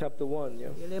 chapter 1. Yeah.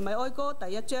 耶利米哀歌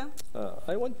第一章，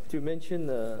 I want to mention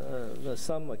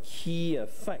some key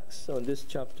facts on this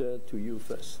chapter to you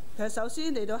first. 其實首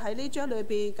先嚟到喺呢章裏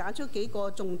邊揀出幾個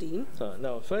重點。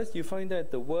 Now, first you find that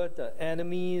the word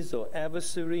enemies or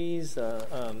adversaries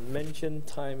mentioned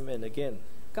time and again.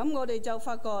 咁我哋就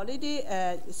發覺呢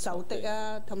啲仇敵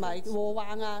啊，同埋禍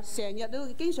患啊，成日都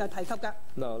經常提及㗎。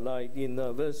 Now, like in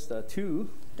verse 2,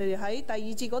 例如喺第二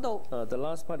節嗰度， the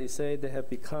last part is said they have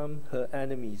become her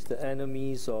enemies, the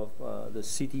enemies of the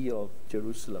city of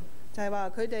Jerusalem. 就係話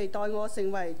佢哋待我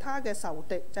成為他嘅仇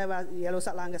敵，就係話耶路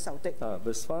撒冷嘅仇敵。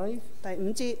 Verse 5, 第五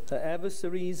節 the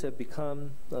adversaries have become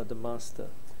the master,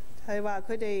 係話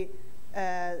佢哋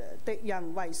敵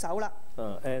人為首啦，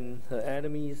 and her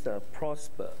enemies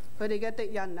prosper. 佢哋嘅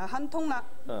敵人啊亨通啦。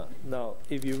 Now,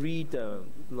 if you read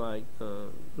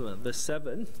verse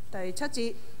 7, 第七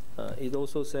節 it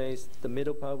also says the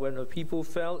middle part when the people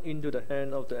fell into the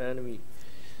hand of the enemy.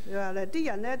 話咧啲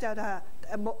人咧就係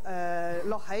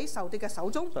落喺仇敵嘅手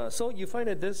中。So you find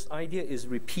that this idea is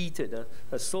repeated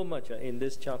so much in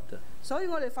this chapter. 所以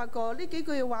我哋發覺呢幾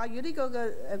句話語呢個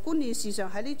嘅觀念時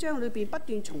常喺呢章裏邊不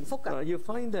斷重複㗎。You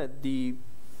find that the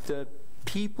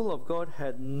people of God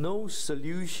had no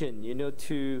solution,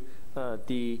 to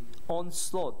the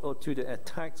onslaught or to the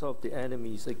attacks of the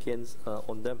enemies against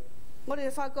on them. 我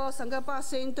哋發覺神嘅百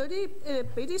姓對啲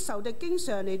俾啲仇敵經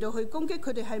常嚟到去攻擊，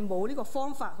佢哋係冇呢個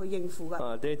方法去應付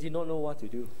㗎。They did not know what to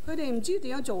do. 佢哋唔知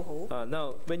點樣做好。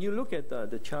Now, when you look at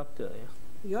the chapter,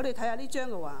 如果你睇下呢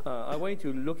章嘅話， I want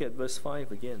you to look at verse 5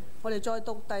 again. 我哋再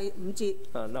讀第5節。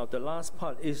Now, the last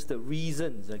part is the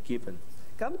reasons given.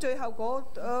 咁最後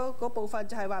嗰部分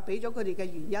就係話俾咗佢哋嘅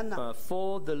原因啦。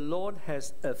For the Lord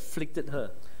has afflicted her.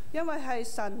 因為係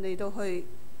神嚟到去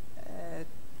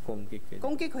攻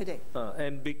擊佢哋。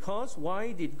And because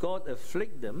why did God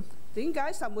afflict them? 點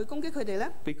解神會攻擊佢哋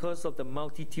呢？ Because of the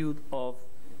multitude of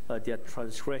their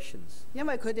transgressions. 因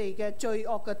為佢哋嘅罪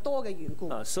惡嘅多嘅緣故。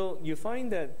So you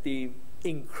find that the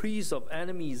increase of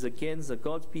enemies against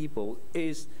God's people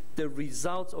is the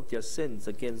result of their sins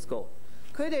against God.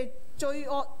 佢哋罪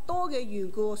惡多嘅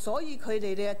緣故，所以佢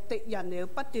哋嘅敵人嚟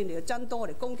不斷嚟增多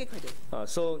嚟攻擊佢哋。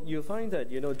So you find that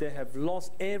they have lost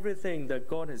everything that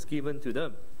God has given to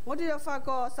them. 我哋就發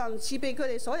覺神賜俾佢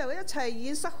哋所有嘅一切已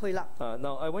經失去啦。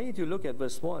Now I want you to look at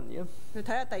verse 1. Yeah. 你睇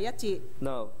下第1節。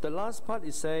Now the last part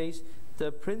it says,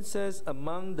 "The princess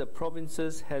among the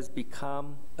provinces has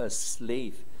become a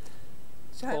slave."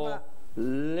 Or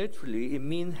literally, it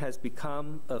means has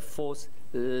become a forced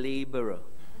laborer.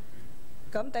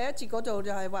 咁第1節嗰度就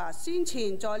係話，先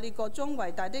前在列國中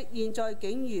為大的，現在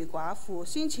竟如寡婦；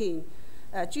先前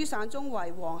諸省中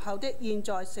為皇后的，現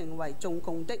在成為眾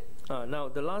貢的。Now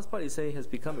the last part is saying has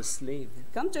become a slave.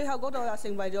 咁最後嗰度又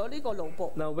成為咗呢個奴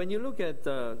僕。Now when you look at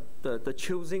the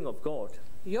choosing of God,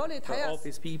 如果你睇下 of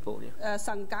His people,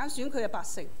 神揀選佢嘅百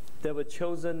姓， they were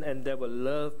chosen and they were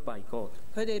loved by God.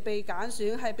 佢哋被揀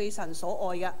選係被神所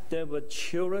愛嘅。They were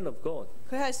children of God.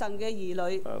 佢係神嘅兒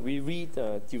女。We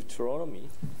read Deuteronomy.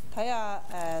 睇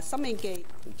下申命記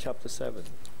chapter 7.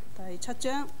 第7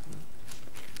章。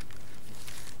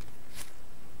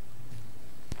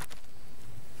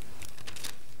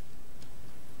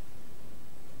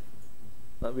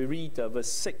We read verse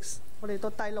 6. 我哋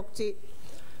讀第6節。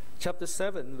Chapter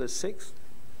 7, verse 6.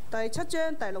 第7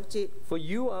章第6節。For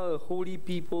you are a holy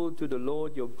people to the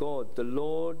Lord your God. The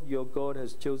Lord your God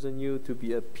has chosen you to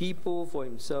be a people for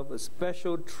himself, a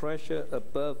special treasure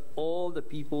above all the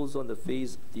peoples on the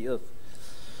face of the earth.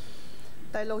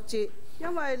 第6節，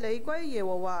因為你歸耶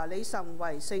和華你神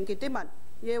為聖潔的民，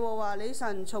耶和華你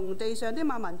神從地上的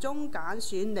萬民中揀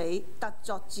選你，特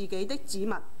作自己的子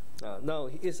民。Now,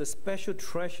 it's a special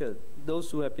treasure. Those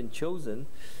who have been chosen,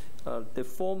 they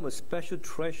form a special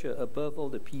treasure above all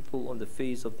the people on the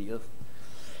face of the earth.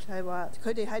 就係話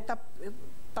佢哋係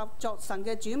特作神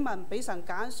嘅主民，俾神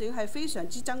揀選係非常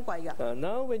之珍貴嘅。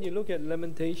Now, when you look at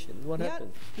Lamentation, what happened?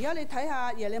 而家你睇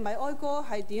下耶利米哀歌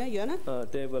係點樣呢？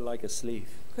 They were like a slave.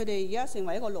 佢哋而家成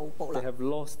為一個奴僕啦。They have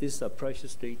lost this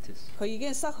precious status. 佢已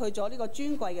經失去咗呢個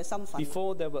尊貴嘅身份。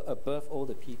Before they were above all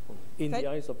the people, in the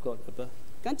eyes of God, above.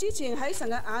 咁之前喺神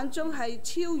嘅眼中係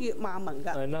超越萬民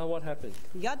㗎。And now what happened?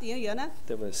 而家點樣呢？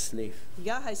 They were a slave. 而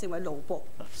家係成為奴僕。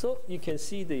So you can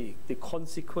see the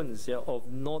consequence of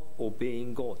not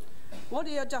obeying God. 我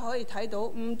哋就可以睇到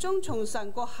唔遵從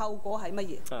神個後果係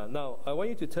乜嘢。Now I want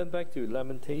you to turn back to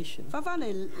Lamentation. 翻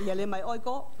嚟耶利米哀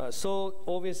歌。So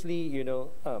obviously,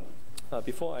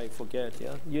 before I forget,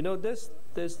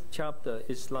 this chapter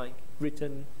is like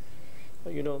written,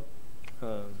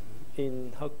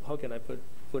 in how can I put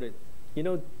it?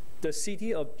 The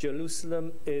city of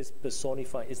Jerusalem is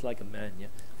personified. It's like a man. Yeah,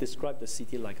 describe the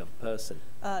city like a person.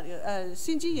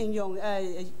 先知形容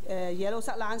耶路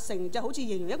撒冷城就好似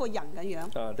形容一個人咁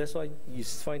樣。That's why you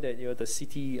find that the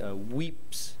city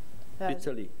weeps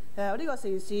bitterly. 呢個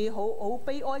城市好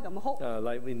悲哀咁哭。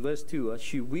Like in verse 2,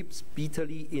 she weeps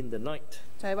bitterly in the night.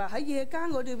 就係話喺夜間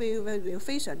嗰度會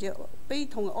非常之悲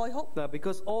痛哀哭。Now,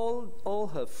 because all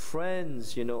her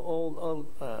friends, all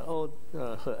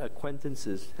her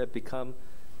acquaintances have become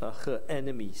her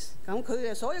enemies. 咁佢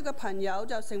嘅所有嘅朋友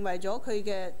就成為咗佢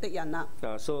嘅敵人啦。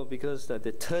So because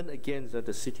they turn against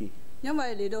the city. 因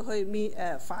為嚟到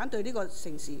去反對呢個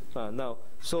城市。Now,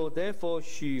 so therefore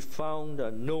she found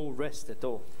no rest at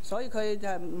all. 所以佢就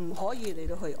唔可以嚟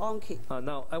到去安歇。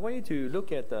Now, I want you to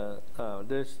look at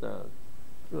this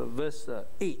verse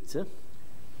 8.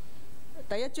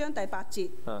 第1章第8節。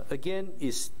Again,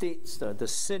 it states the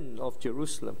sin of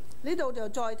Jerusalem. 呢度就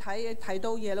再提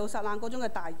到耶路撒冷嗰種嘅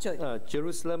大罪。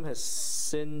Jerusalem has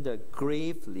sinned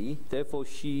gravely, therefore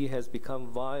she has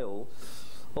become vile.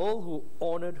 All who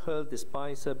honored her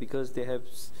despise her because they have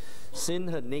seen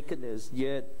her nakedness,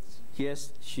 yet,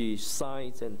 yes, she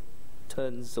sighs and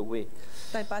turns away.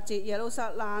 第8節，耶路撒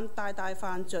冷大大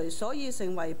犯罪，所以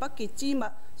成為不潔之物。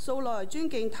素來尊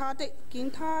敬他的，見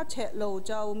他赤露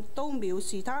就都藐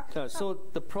視他。So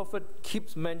the prophet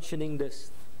keeps mentioning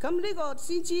this. 咁呢個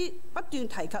先知不斷提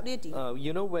及呢一點。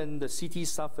You know, when the city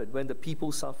suffered, when the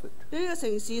people suffered. 呢個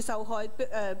城市受害，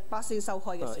百姓受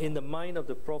害嘅時候。In the mind of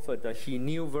the prophet, he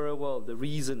knew very well the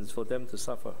reasons for them to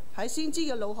suffer. 喺先知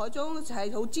嘅腦海中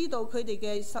係好知道佢哋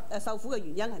嘅受苦嘅原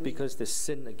因係咩？ Because they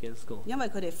sinned against God. 因為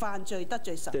佢哋犯罪得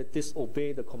罪神。They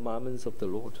disobeyed the commandments of the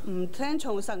Lord. 唔聽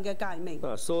從神嘅誡命。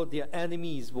So their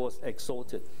enemies was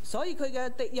exalted. 所以佢嘅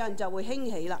敵人就會興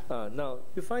起啦。Now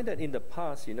you find that in the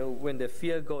past, you know, when they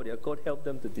fear God, God helped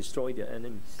them to destroy their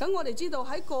enemies. 咁我哋知道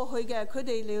喺過去嘅佢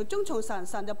哋嚟遵從神，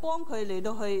神就幫佢嚟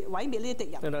到去毀滅呢啲敵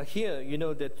人。And here, you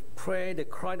know, that prayer, they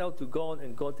cried out to God,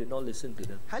 and God did not listen to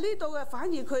them. 喺呢度嘅反而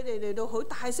佢哋嚟到好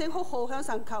大聲哭號向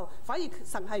神求，反而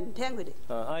神係唔聽佢哋。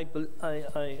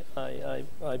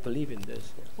I believe in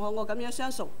this. 我咁樣相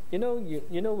信。You know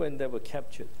when they were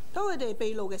captured. 當佢哋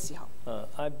被擄嘅時候。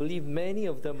I believe many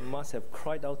of them must have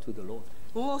cried out to the Lord.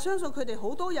 我相信佢哋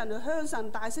好多人去向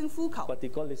神大聲呼求。But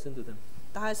did God listen to them?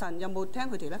 但係神有冇聽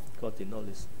佢哋呢？ God did not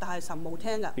listen. 但係神冇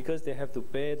聽㗎。Because they have to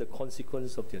bear the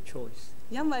consequence of their choice.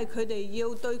 因為佢哋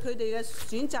要對佢哋嘅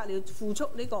選擇嚟付出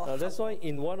呢個。That's why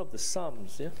in one of the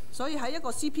Psalms, yeah. 所以喺一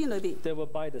個詩篇裏邊。They were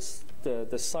by the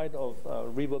side of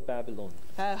River Babylon.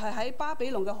 係喺巴比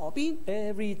倫嘅河邊。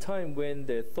Every time when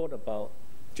they thought about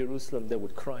Jerusalem, they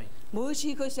would cry. 每次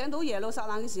佢醒到耶路撒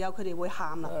冷嘅時候，佢哋會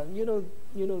喊啦。You know,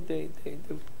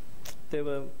 they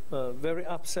were very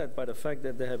upset by the fact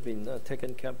that they have been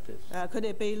taken captive. 佢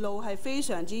哋被擄係非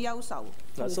常之憂愁。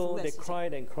So they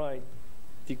cried and cried.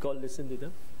 Did God listen to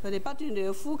them? 佢哋不斷地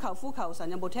呼求，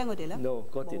神有冇聽佢哋呢？ No,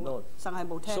 God did not. 神係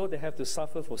冇聽。So they have to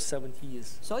suffer for 70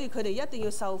 years. 所以佢哋一定要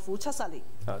受苦70年。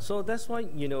So that's why,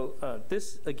 you know,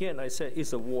 this again I said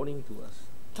is a warning to us.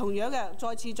 同樣嘅，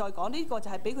再次再講呢個就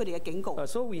係俾佢哋嘅警告。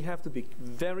So we have to be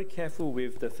very careful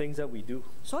with the things that we do.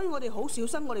 所以我哋好小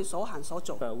心我哋所行所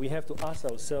做。We have to ask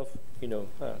ourselves, you know,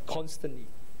 constantly.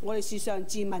 我哋時常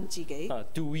自問自己。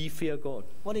Do we fear God?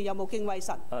 我哋有冇敬畏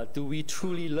神？ Do we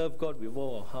truly love God with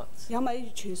all our hearts? 有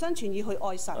咪全心全意去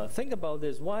愛神？ Think about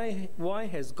this. Why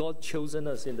has God chosen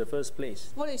us in the first place?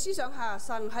 我哋思想下，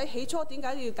神喺起初點解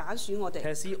要揀選我哋？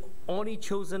 Has He only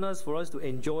chosen us for us to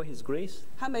enjoy His grace?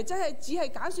 係咪真係只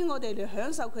係揀選我哋嚟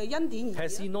享受佢嘅恩典而已？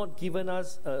 Has He not given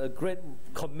us a great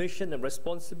commission and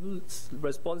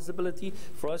responsibility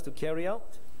for us to carry out?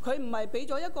 佢唔係俾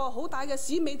咗一個好大嘅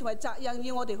使命同埋責任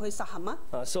要我哋去實行嗎？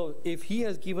 So if He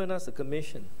has given us a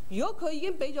commission, 如果佢已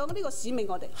經俾咗呢個使命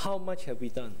我哋 how much have we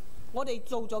done? 我哋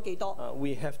做咗幾多？ We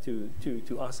have to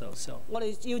ask ourselves. 我哋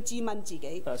要自問自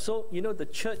己。So you know the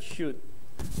church should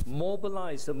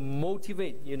mobilize and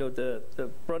motivate, you know, the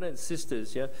brothers and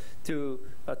sisters, yeah, to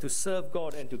serve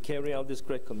God and to carry out this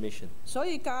great commission. 所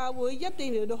以教會一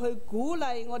定嚟到去鼓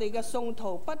勵我哋嘅信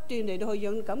徒不斷嚟到去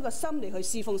用咁嘅心嚟去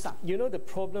侍奉神。You know the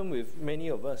problem with many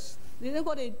of us. 你睇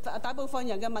我哋大部分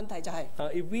人嘅問題就係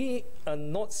if we are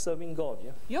not serving God,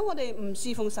 yeah, 如果我哋唔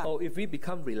侍奉神， or if we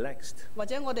become relaxed, 或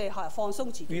者我哋係放鬆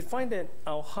自己， we find that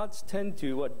our hearts tend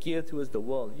to gear towards the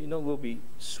world. You know, we'll be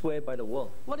swayed by the world.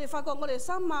 我哋發覺我哋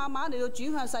心慢慢嚟到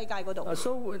轉向世界嗰度。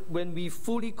So when we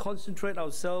fully concentrate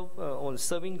ourselves on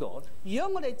serving God, 如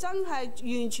果我哋真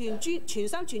係完全全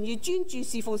心全意專注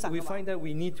侍奉神 we 嘅話， find that we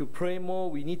need to pray more,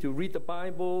 we need to read the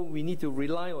Bible, we need to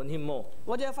rely on Him more.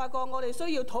 我哋就發覺我哋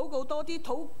需要禱告多啲，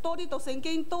多啲讀聖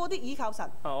經，多啲倚靠神。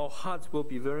Our hearts will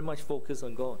be very much focused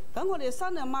on God. 咁我哋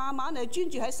心就慢慢嚟專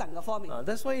注喺神嘅方面。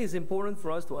That's why it's important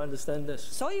for us to understand this.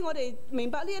 所以我哋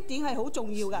明白呢一點係好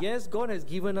重要㗎。Yes, God has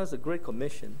given us a great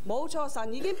commission. 冇錯，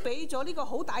神已經俾咗呢個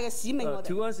好大嘅使命我哋。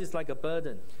 To us, it's like a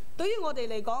burden. 對於我哋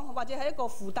嚟講，或者係一個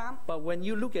負擔。But when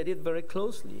you look at it very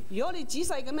closely, 如果你仔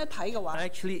細咁樣睇嘅話，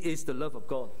 actually it's the love of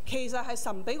God 其實係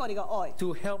神俾我哋嘅愛，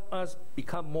 to help us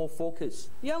become more focused.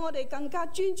 讓我哋更加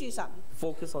專注神，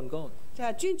 Focus on God. 就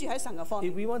係專注喺神嘅方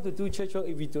If 面。 we want to do church work,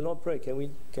 if we do not pray, can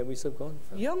we serve God?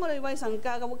 如果我哋為神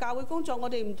教會工作，我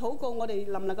哋唔禱告，我哋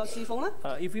能唔能夠侍奉呢？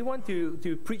 If we want to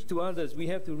preach to others, we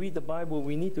have to read the Bible.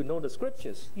 We need to know the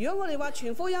scriptures. 如果我哋話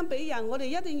傳福音俾人，我哋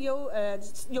一定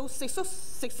要食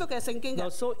宿嘅聖經 Now, 嘅。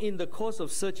 so in the course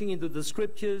of searching into the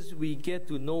scriptures, we get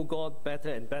to know God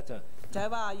better and better. 就係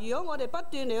話，如果我哋不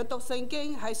斷嚟到讀聖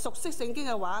經，係熟悉聖經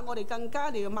嘅話，我哋更加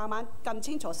嚟到慢慢更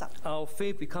清楚神。 Our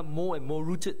faith become more and more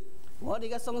rooted. 我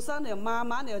哋嘅信心嚟慢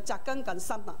慢嚟到扎根更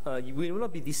深啦。 We will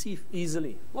not be deceived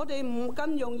easily 我哋唔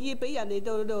更容易俾人嚟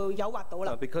到誘惑到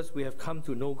啦， because we have come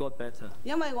to know God better.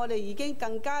 因為我哋已經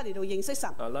更加嚟到認識神。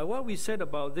 Like what we said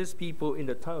about these people in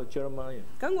the time of Jeremiah,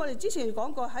 咁我哋之前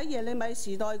講過喺耶利米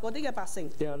時代嗰啲嘅百姓，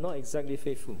 they are not exactly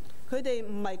faithful. 佢哋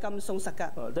唔係咁信實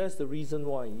㗎， That's the reason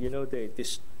why, they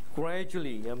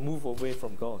gradually move away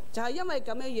from God. 就係因為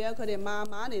咁樣樣，佢哋慢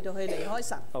慢嚟到去離開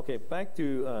神。 Okay, back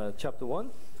to chapter 1.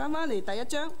 翻返嚟第一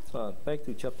章， Back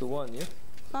to chapter 1, yeah?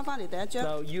 翻返嚟第一章。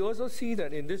 Now, you also see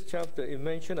that in this chapter, it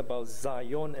mentioned about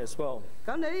Zion as well.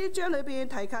 咁你呢章裏邊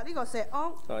提及呢個錫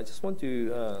安， I just want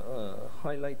to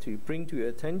highlight to bring to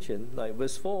your attention, like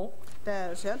verse 4,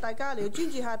 想大家嚟專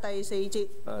注下第四節。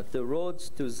 the roads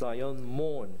to Zion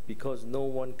mourn because no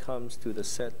one comes to the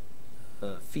set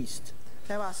feast.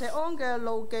 就係話錫安嘅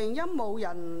路徑因冇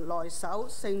人來守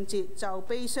聖節就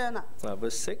悲傷啦。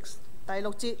 Verse 6, 第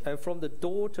六節。 and from the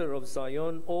daughter of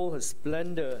Zion, all her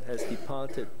splendor has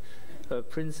departed. Her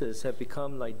princes have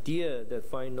become like deer that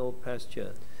find no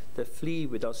pasture, that flee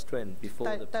without strength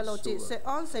before the 第六節， pursuer. 錫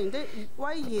安城的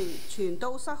威嚴全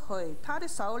都失去，他的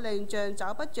首領像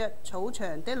找不着草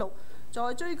場的鹿，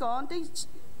在追趕的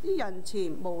人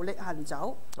前無力行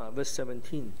走。 Verse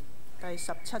 17, 第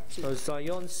17節，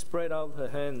 Zion spread out her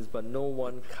hands, but no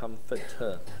one comfort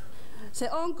her. 錫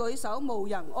安舉手無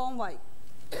人安慰。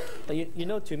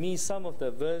 To me, some of the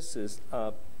verses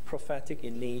are prophetic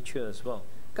in nature as well.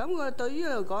 咁我對於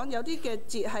嚟講，有啲嘅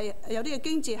節係有啲嘅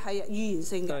經節係預言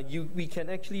性嘅。 We can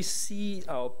actually see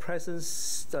our present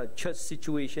church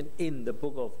situation in the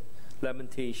book of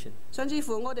Lamentation. 甚至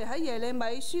乎我哋喺耶利米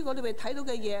書嗰裏邊睇到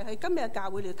嘅嘢，係今日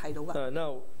教會裏睇到嘅。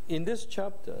 Now, in this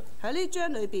chapter, 喺呢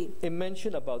章裏邊 it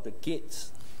mentioned about the gates.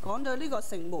 講到呢個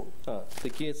城門， The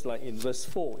gates, like in verse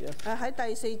 4, yeah? 喺第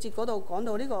4節嗰度講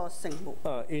到呢個城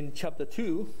門。 In chapter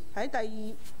 2, 喺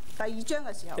第二章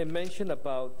嘅時候， it mentioned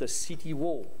about the city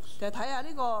walls. 就睇下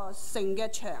呢個城嘅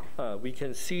牆。 We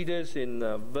can see this in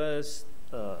verse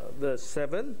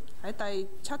 7. 喺第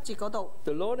7節嗰度，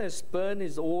 The Lord has burned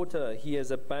his altar, he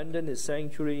has abandoned his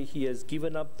sanctuary, he has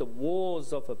given up the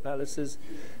walls of her palaces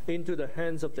into the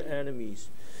hands of the enemies.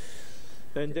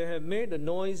 And they have made a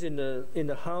noise in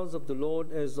the house of the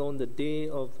Lord as on the day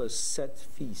of a set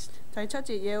feast. 第7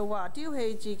節耶和華丟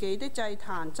棄自己的祭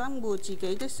壇，憎惡自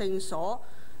己的聖所，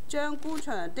將官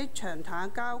場的長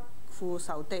毯交付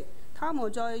仇敵。他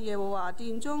們在耶和華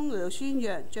殿中嚟宣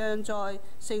揚，像在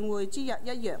盛會之日一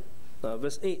樣。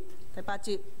 Verse 8. 第8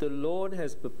節 The Lord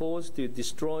has proposed to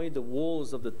destroy the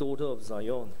walls of the daughter of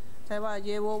Zion. 就係話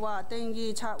耶和華定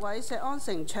義拆毀錫安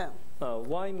城牆。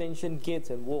 Why mention gates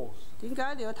and walls? 點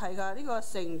解你要提㗎呢個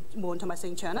城門同埋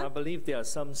城牆 I 呢？ believe there are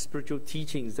some spiritual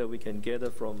teachings that we can gather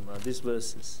from these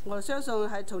verses. 我相信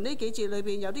係從呢幾節裏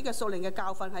邊有啲嘅屬靈嘅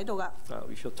教訓喺度㗎。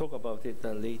 We shall talk about it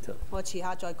later. 我遲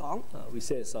下再講。 We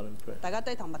say a silent prayer. 大家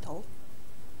低頭默禱。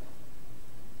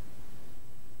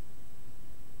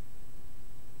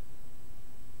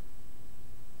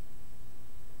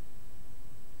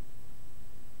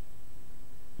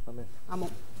 Amen. 阿木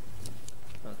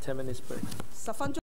 10 minutes prayer. 10分鐘。